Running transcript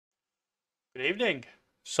Good evening.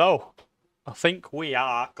 So, I think we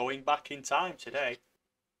are going back in time today.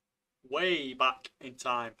 Way back in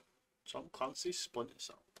time. Tom Clancy's Splinter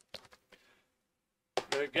Cell.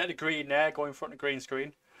 Get the green there, go in front of the green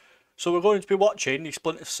screen. So we're going to be watching the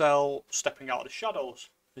Splinter Cell Stepping Out of the Shadows.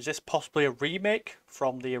 Is this possibly a remake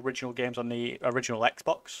from the original games on the original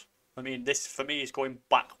Xbox? I mean, this for me is going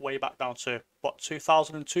back way back down to what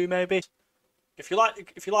 2002 maybe. If you like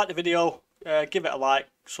the video, give it a like,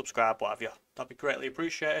 subscribe, whatever you. That'd be greatly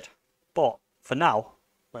appreciated. But for now,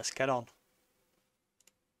 let's get on.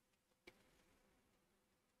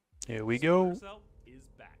 Here we Splinter go. Cell is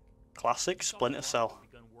back. Classic Ubisoft Splinter Toronto Cell. has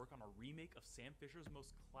begun work on a remake of Sam Fisher's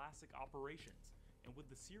most classic operations, and with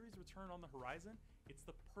the series return on the horizon, it's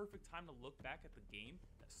the perfect time to look back at the game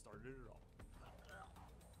that started it all.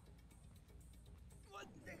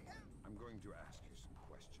 I'm going to ask you some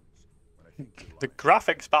questions, but I think you're The lying.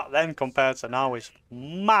 graphics back then compared to now is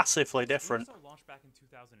massively Splinter different. Cell launched back in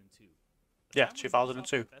 2002. At the Yeah, time when Ubisoft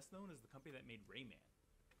 2002. was best known as the company that made Rayman,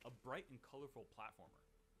 a bright and colorful platformer.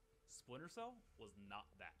 Splinter Cell was not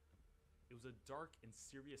that. It was a dark and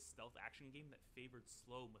serious stealth action game that favored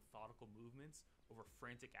slow, methodical movements over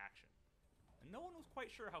frantic action. And no one was quite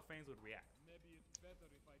sure how fans would react. Maybe it's better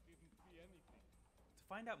if I didn't see anything. To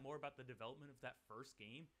find out more about the development of that first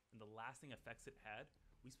game and the lasting effects it had,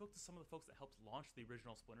 we spoke to some of the folks that helped launch the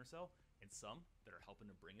original Splinter Cell and some that are helping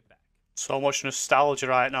to bring it back. So much nostalgia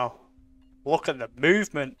right now. Look at the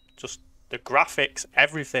movement, just the graphics,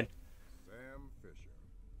 everything. Sam Fisher.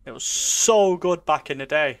 It was so good back in the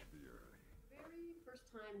day. Very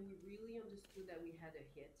first time we really understood that we had a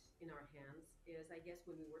hit in our hands is, I guess,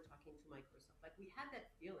 when we were talking to Microsoft. Like, we had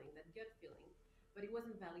that feeling, that gut feeling, but it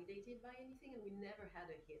wasn't validated by anything, and we never had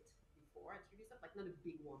a hit before at Ubisoft, like not a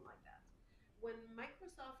big one like that. When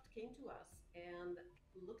Microsoft came to us and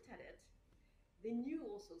looked at it, they knew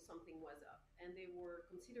also something was up, and they were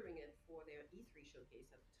considering it for their E3 showcase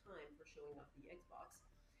at the time for showing off the Xbox.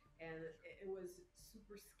 And it was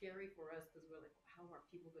super scary for us because we're like, how are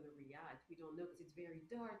people going to react? We don't know because it's very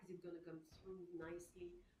dark. Is it going to come through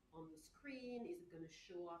nicely on the screen? Is it going to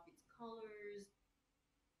show off its colors?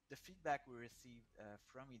 The feedback we received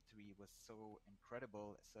from E3 was so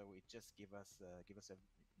incredible. So it just give us a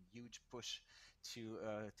huge push to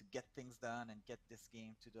get things done and get this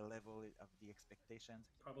game to the level of the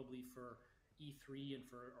expectations. Probably for E3 and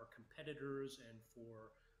for our competitors and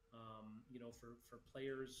for for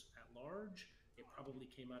players at large, it probably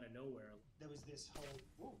came out of nowhere. There was this whole,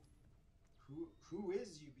 whoa, who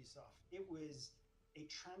is Ubisoft? It was a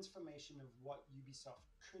transformation of what Ubisoft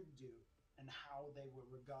could do and how they were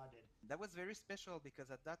regarded. That was very special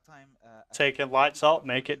because at that time, Taking lights out,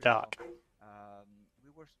 make it dark.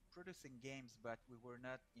 We were producing games, but we were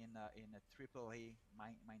not in a AAA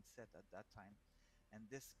mindset at that time. And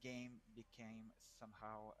this game became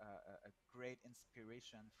somehow a great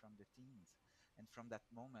inspiration from the teams. And from that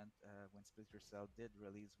moment, when Splinter Cell did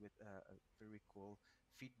release with a very cool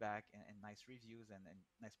feedback and nice reviews and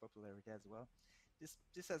nice popularity as well,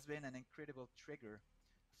 this has been an incredible trigger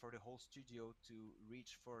for the whole studio to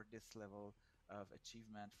reach for this level of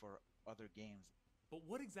achievement for other games. But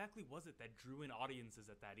what exactly was it that drew in audiences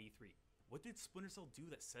at that E3? What did Splinter Cell do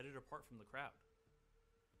that set it apart from the crowd?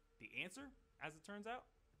 The answer, as it turns out,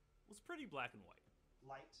 was pretty black and white.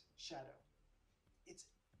 Light, shadow. It's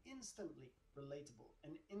instantly relatable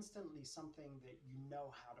and instantly something that you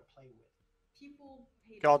know how to play with. People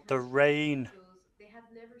paid God, the attention rain. because they had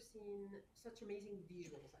never seen such amazing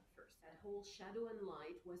visuals at first. That whole shadow and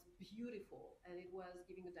light was beautiful, and it was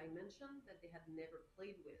giving a dimension that they had never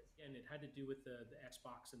played with. And it had to do with the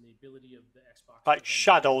Xbox and the ability of the Xbox. Like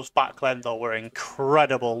shadows back then though were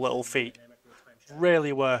incredible little feet.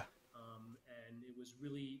 Really were. And it was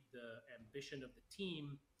really the ambition of the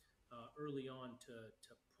team early on to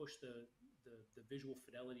push the visual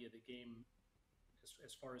fidelity of the game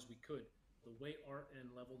as far as we could. The way art and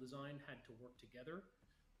level design had to work together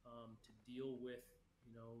to deal with,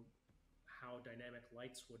 how dynamic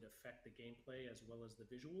lights would affect the gameplay as well as the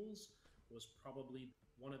visuals was probably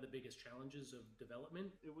one of the biggest challenges of development.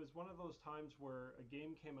 It was one of those times where a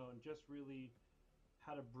game came out and just really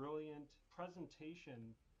had a brilliant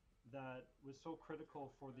presentation that was so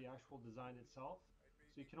critical for the actual design itself.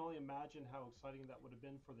 So you can only imagine how exciting that would have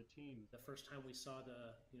been for the team. The first time we saw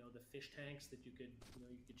the fish tanks that you could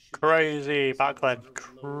shoot. Crazy back then.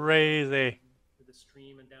 Crazy. The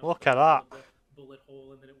stream and down. Look at that. The bullet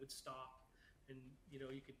hole, and then it would stop, and you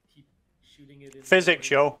could keep shooting it. In Physics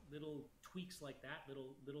show. Little tweaks like that,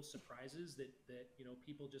 little surprises that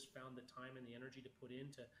people just found the time and the energy to put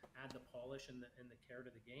in to add the polish and the care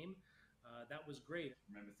to the game. That was great. I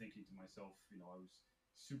remember thinking to myself, I was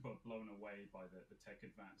super blown away by the tech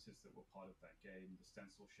advances that were part of that game, the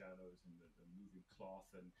stencil shadows and the moving cloth,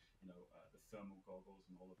 and the thermal goggles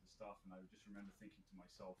and all of the stuff. And I just remember thinking to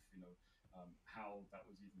myself, how that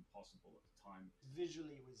was even possible at the time.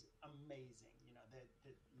 Visually, it was amazing. The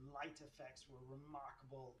light effects were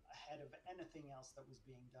remarkable, ahead of anything else that was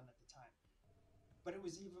being done at the time. But it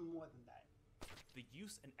was even more than that. The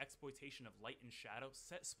use and exploitation of light and shadow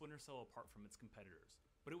set Splinter Cell apart from its competitors,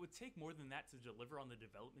 but it would take more than that to deliver on the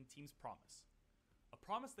development team's promise. A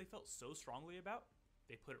promise they felt so strongly about,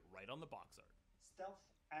 they put it right on the box art. Stealth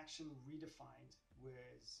action redefined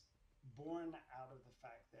was born out of the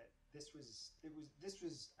fact that this was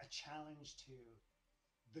a challenge to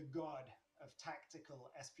the god of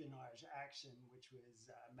tactical espionage action, which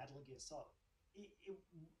was Metal Gear Solid. It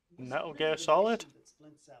was Metal really Gear the Solid? mission that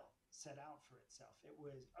Splinter Cell set out for itself. It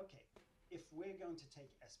was, okay, if we're going to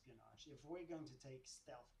take espionage, if we're going to take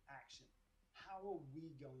stealth action, how are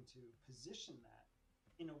we going to position that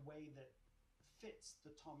in a way that fits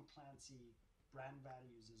the Tom Clancy brand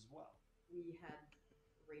values as well? We had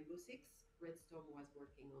Rainbow Six. Redstone was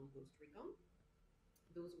working on Ghost Recon.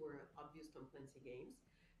 Those were obvious Tom Clancy games.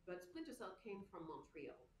 But Splinter Cell came from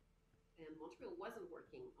Montreal. And Montreal wasn't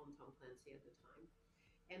working on Tom Clancy at the time.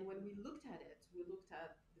 And when we looked at it, we looked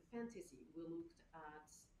at the fantasy, we looked at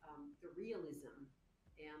the realism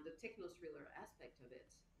and the techno-thriller aspect of it.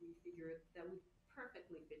 We figured that would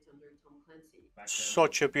perfectly fit under Tom Clancy.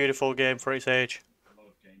 Such a beautiful game for its age. A lot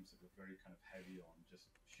of games that were very kind of heavy on just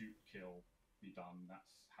shoot, kill, be done.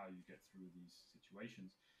 That's how you get through these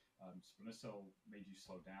situations. Splinter Cell made you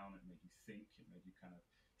slow down, it made you think, it made you kind of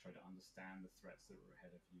try to understand the threats that were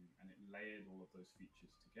ahead of you, and it layered all of those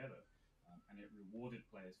features together. And it rewarded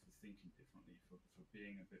players for thinking differently, for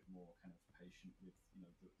being a bit more kind of patient with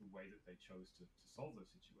the way that they chose to solve those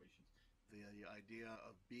situations. The idea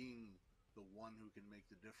of being the one who can make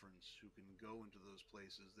the difference, who can go into those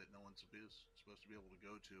places that no one's supposed to be able to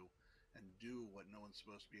go to and do what no one's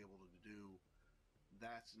supposed to be able to do,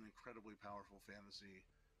 that's an incredibly powerful fantasy,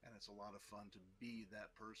 and it's a lot of fun to be that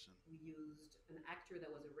person. We used an actor that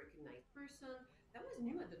was a recognized person. That was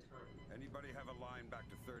new at the time. Anybody have a line back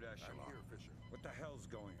to third echelon? I'm here, Fisher. What the hell's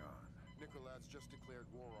going on? Nicolas just declared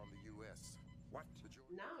war on the U.S. What?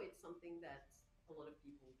 Now it's something that a lot of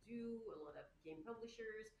people do, a lot of game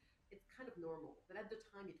publishers. It's kind of normal, but at the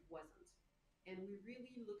time it wasn't. And we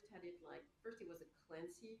really looked at it like, first it was a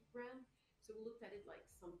Clancy brand, so we looked at it like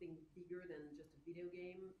something bigger than just a video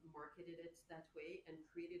game, marketed it that way, and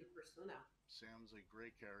created a persona. Sam's a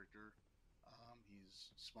great character.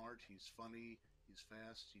 He's smart, he's funny, he's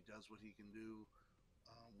fast, he does what he can do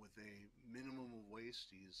with a minimum of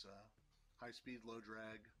waste. He's high speed, low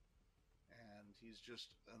drag, and he's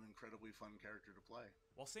just an incredibly fun character to play.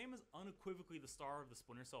 While Sam is unequivocally the star of the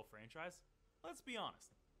Splinter Cell franchise, let's be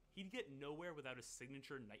honest, he'd get nowhere without his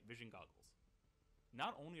signature night vision goggles.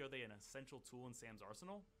 Not only are they an essential tool in Sam's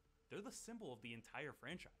arsenal, they're the symbol of the entire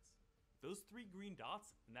franchise. Those 3 green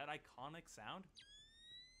dots and that iconic sound,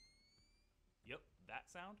 yep, that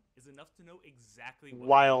sound is enough to know exactly what.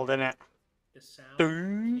 Wild, innit? The sound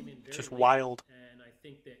came in very Just late, wild. and I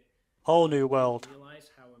think that Whole new world. I didn't realize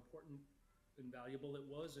how important and valuable it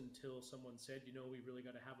was until someone said, we really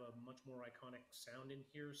got to have a much more iconic sound in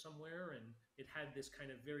here somewhere, and it had this kind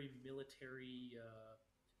of very military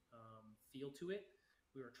feel to it.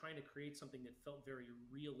 We were trying to create something that felt very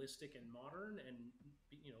realistic and modern, and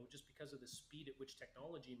just because of the speed at which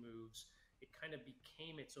technology moves, it kind of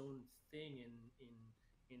became its own thing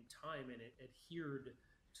in time, and it adhered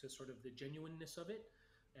to sort of the genuineness of it,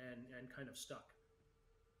 and kind of stuck.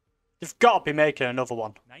 You've got to be making another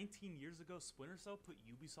one. 19 years ago, Splinter Cell put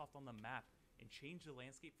Ubisoft on the map and changed the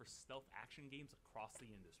landscape for stealth action games across the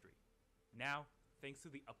industry. Now, thanks to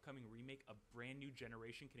the upcoming remake, a brand new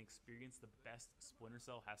generation can experience the best Splinter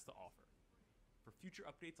Cell has to offer. For future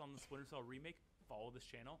updates on the Splinter Cell remake, follow this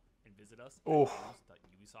channel and visit us at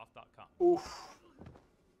news.ubisoft.com. Oof.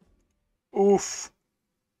 Oof.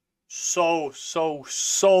 So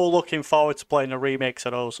looking forward to playing the remakes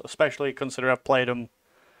of those, especially considering I've played them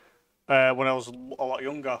when I was a lot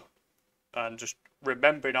younger, and just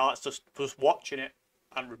remembering it's just watching it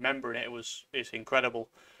and remembering it's incredible.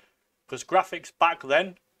 Because graphics back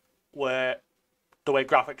then were the way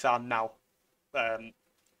graphics are now.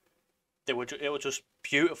 It was just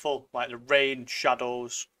beautiful, like the rain,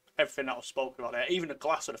 shadows, everything that was spoken about there. Even the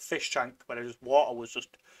glass of the fish tank where water was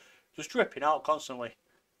just dripping out constantly.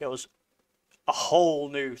 It was a whole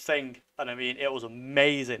new thing, and I mean, it was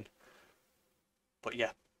amazing. But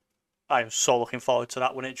yeah, I am so looking forward to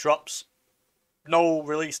that when it drops. No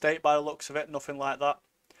release date by the looks of it, nothing like that.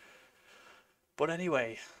 But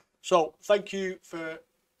anyway, So thank you for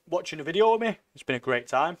watching the video with me. It's been a great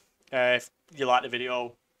time. If you like the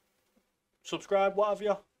video, subscribe, what have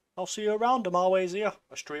you. I'll see you around. I'm always here.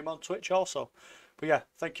 I stream on Twitch also. But yeah,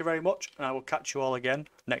 thank you very much, and I will catch you all again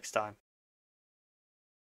next time.